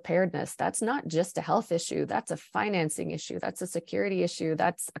pandemic preparedness. That's not just a health issue. That's a financing issue. That's a security issue.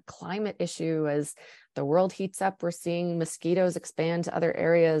 That's a climate issue. As the world heats up, we're seeing mosquitoes expand to other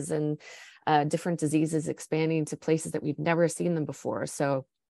areas and different diseases expanding to places that we've never seen them before. So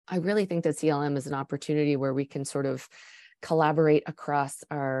I really think that CLM is an opportunity where we can sort of collaborate across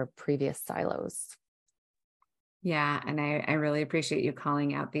our previous silos. Yeah, and I really appreciate you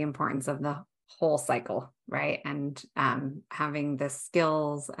calling out the importance of the whole cycle, right? And having the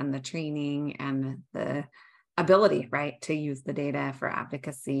skills and the training and the ability, right, to use the data for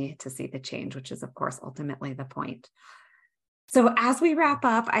advocacy to see the change, which is, of course, ultimately the point. So as we wrap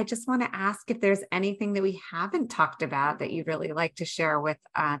up, I just want to ask if there's anything that we haven't talked about that you'd really like to share with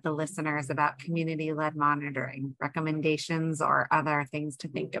the listeners about community-led monitoring, recommendations, or other things to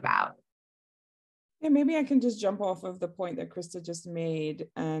think about. Yeah, maybe I can just jump off of the point that Krista just made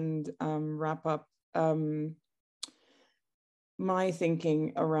and wrap up my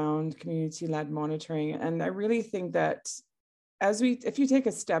thinking around community-led monitoring. And I really think that if you take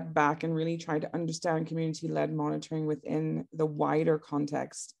a step back and really try to understand community-led monitoring within the wider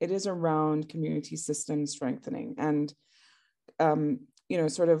context, it is around community system strengthening and,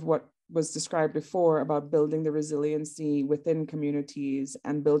 sort of what was described before about building the resiliency within communities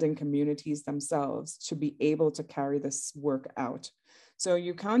and building communities themselves to be able to carry this work out. So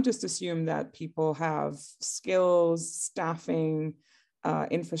you can't just assume that people have skills, staffing,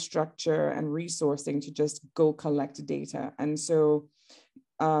 infrastructure, and resourcing to just go collect data. And so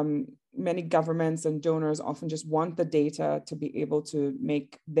many governments and donors often just want the data to be able to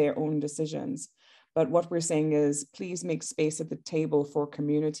make their own decisions. But what we're saying is, please make space at the table for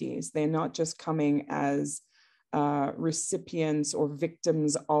communities. They're not just coming as recipients or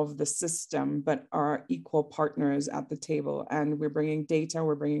victims of the system, but are equal partners at the table. And we're bringing data,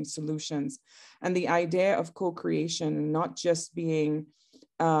 we're bringing solutions. And the idea of co-creation, not just being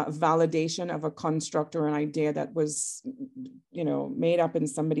validation of a construct or an idea that was, made up in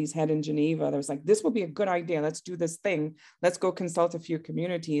somebody's head in Geneva. There was like, this will be a good idea. Let's do this thing. Let's go consult a few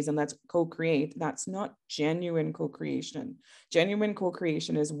communities and let's co-create. That's not genuine co-creation. Genuine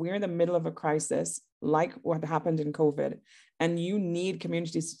co-creation is we're in the middle of a crisis. like what happened in COVID. And you need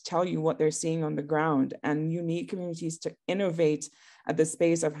communities to tell you what they're seeing on the ground. And you need communities to innovate at the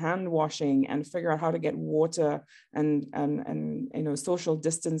space of hand washing and figure out how to get water and social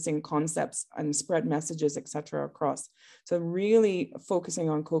distancing concepts and spread messages, et cetera, across. So really focusing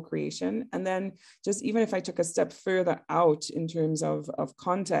on co-creation. And then just even if I took a step further out in terms of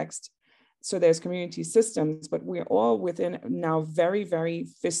context, so there's community systems, but we're all within now very, very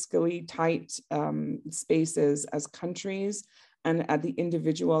fiscally tight spaces as countries and at the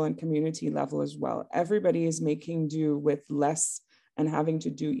individual and community level as well. Everybody is making do with less and having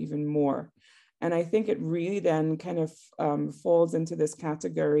to do even more. And I think it really then kind of falls into this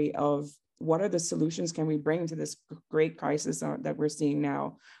category of what are the solutions can we bring to this great crisis that we're seeing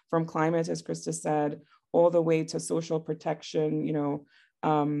now, from climate, as Krista said, all the way to social protection,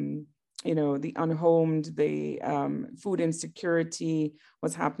 the unhomed, the food insecurity,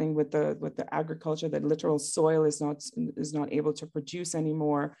 what's happening with the agriculture, that literal soil is not able to produce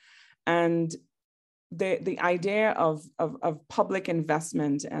anymore. And the idea of public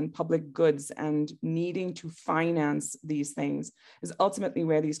investment and public goods and needing to finance these things is ultimately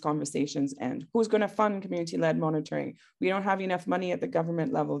where these conversations end. Who's going to fund community-led monitoring? We don't have enough money at the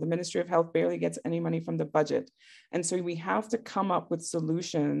government level. The Ministry of Health barely gets any money from the budget. And so we have to come up with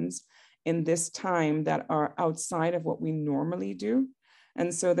solutions in this time that are outside of what we normally do.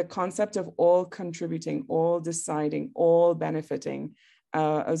 And so the concept of all contributing, all deciding, all benefiting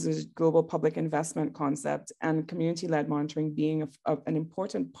as a global public investment concept, and community-led monitoring being an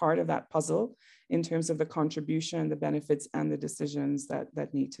important part of that puzzle in terms of the contribution, the benefits, and the decisions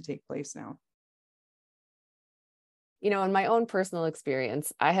that need to take place now. In my own personal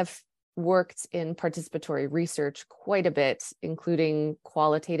experience, I have worked in participatory research quite a bit, including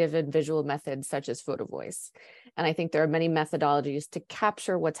qualitative and visual methods such as photo voice. And I think there are many methodologies to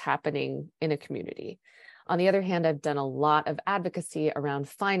capture what's happening in a community. On the other hand, I've done a lot of advocacy around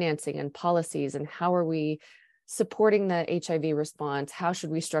financing and policies and how are we supporting the HIV response? How should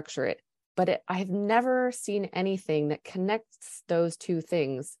we structure it? But I have never seen anything that connects those two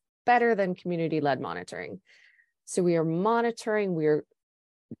things better than community-led monitoring. So we are monitoring, we're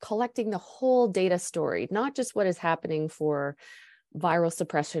collecting the whole data story, not just what is happening for viral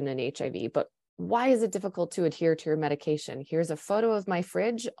suppression and HIV, but why is it difficult to adhere to your medication? Here's a photo of my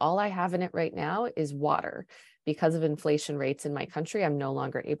fridge. All I have in it right now is water. Because of inflation rates in my country, I'm no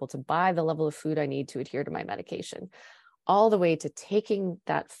longer able to buy the level of food I need to adhere to my medication. All the way to taking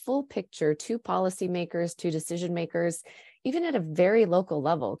that full picture to policymakers, to decision makers, even at a very local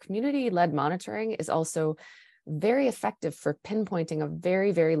level. Community-led monitoring is also very effective for pinpointing a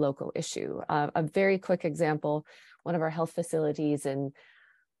very, very local issue. A very quick example, one of our health facilities in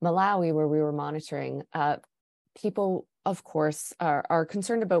Malawi, where we were monitoring, people, of course, are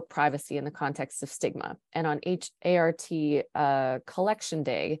concerned about privacy in the context of stigma. And on ART collection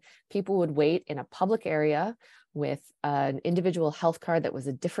day, people would wait in a public area with an individual health card that was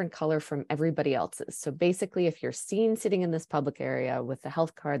a different color from everybody else's. So basically, if you're seen sitting in this public area with a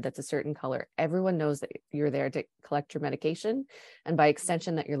health card that's a certain color, everyone knows that you're there to collect your medication, and by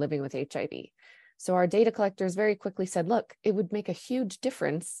extension, that you're living with HIV. So our data collectors very quickly said, look, it would make a huge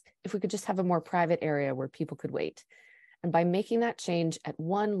difference if we could just have a more private area where people could wait. And by making that change at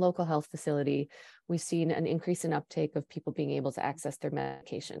one local health facility, we've seen an increase in uptake of people being able to access their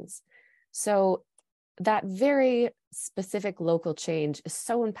medications. So that very specific local change is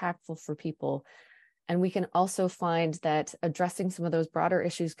so impactful for people. And we can also find that addressing some of those broader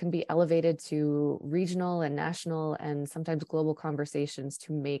issues can be elevated to regional and national and sometimes global conversations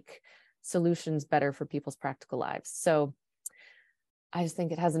to make solutions better for people's practical lives. So I just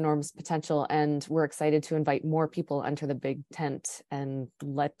think it has enormous potential, and we're excited to invite more people under the big tent, and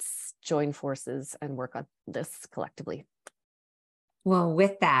let's join forces and work on this collectively. Well,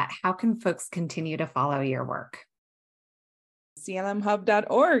 with that, how can folks continue to follow your work?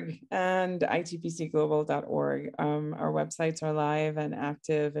 clmhub.org and itpcglobal.org. Our websites are live and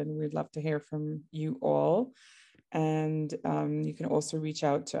active, and we'd love to hear from you all. And you can also reach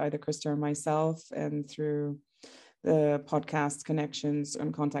out to either Krista or myself, and through the podcast connections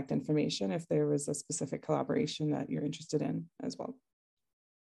and contact information if there was a specific collaboration that you're interested in as well.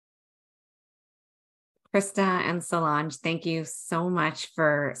 Krista and Solange, thank you so much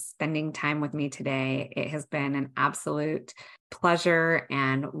for spending time with me today. It has been an absolute pleasure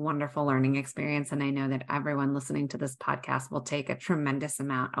and wonderful learning experience. And I know that everyone listening to this podcast will take a tremendous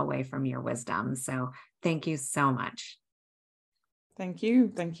amount away from your wisdom. So thank you so much. Thank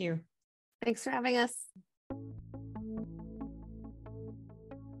you. Thank you. Thanks for having us.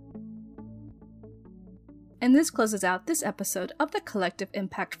 And this closes out this episode of the Collective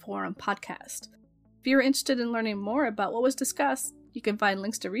Impact Forum podcast. If you're interested in learning more about what was discussed, you can find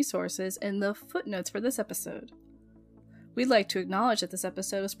links to resources in the footnotes for this episode. We'd like to acknowledge that this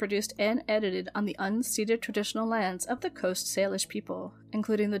episode was produced and edited on the unceded traditional lands of the Coast Salish people,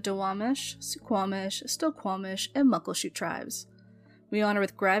 including the Duwamish, Suquamish, Still-Quamish, and Muckleshoot tribes. We honor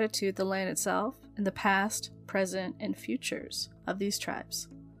with gratitude the land itself and the past, present, and futures of these tribes.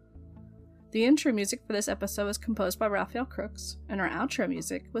 The intro music for this episode was composed by Raphael Crooks, and our outro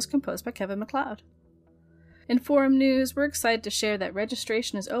music was composed by Kevin MacLeod. In forum news, we're excited to share that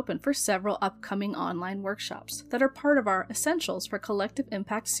registration is open for several upcoming online workshops that are part of our Essentials for Collective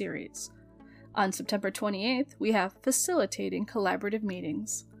Impact series. On September 28th, we have Facilitating Collaborative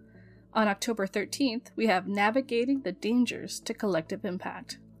Meetings. On October 13th, we have Navigating the Dangers to Collective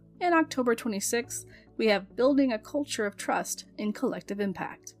Impact. And October 26th, we have Building a Culture of Trust in Collective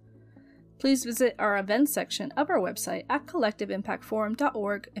Impact. Please visit our events section of our website at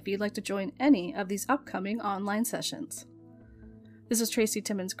collectiveimpactforum.org if you'd like to join any of these upcoming online sessions. This is Tracy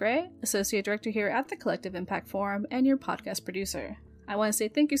Timmons-Gray, Associate Director here at the Collective Impact Forum and your podcast producer. I want to say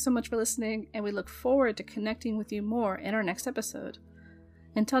thank you so much for listening, and we look forward to connecting with you more in our next episode.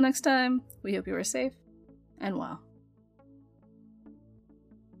 Until next time, we hope you are safe and well.